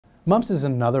Mumps is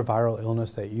another viral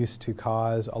illness that used to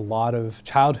cause a lot of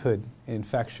childhood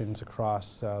infections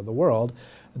across the world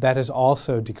that has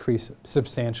also decreased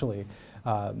substantially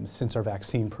since our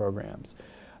vaccine programs.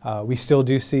 We still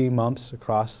do see mumps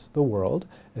across the world,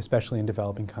 especially in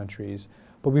developing countries,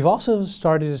 but we've also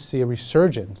started to see a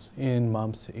resurgence in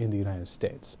mumps in the United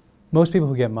States. Most people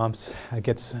who get mumps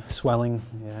get swelling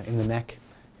in the neck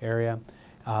area.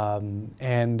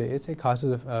 And it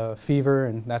causes fever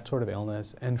and that sort of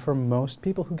illness. And for most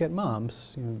people who get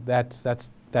mumps, that's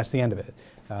the end of it.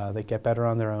 They get better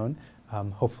on their own.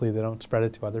 Hopefully they don't spread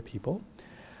it to other people.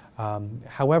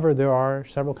 However, there are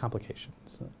several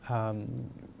complications.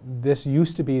 This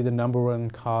used to be the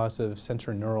 #1 cause of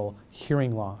sensorineural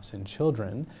hearing loss in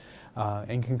children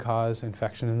and can cause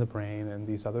infection in the brain and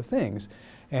these other things.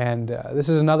 And this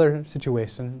is another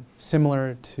situation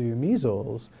similar to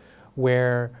measles,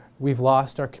 where we've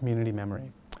lost our community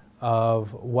memory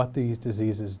of what these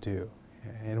diseases do.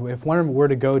 And if one were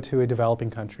to go to a developing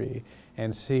country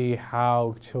and see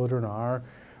how children are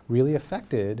really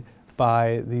affected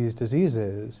by these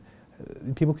diseases,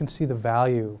 people can see the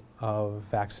value of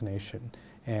vaccination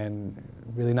and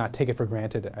really not take it for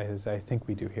granted as I think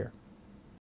we do here.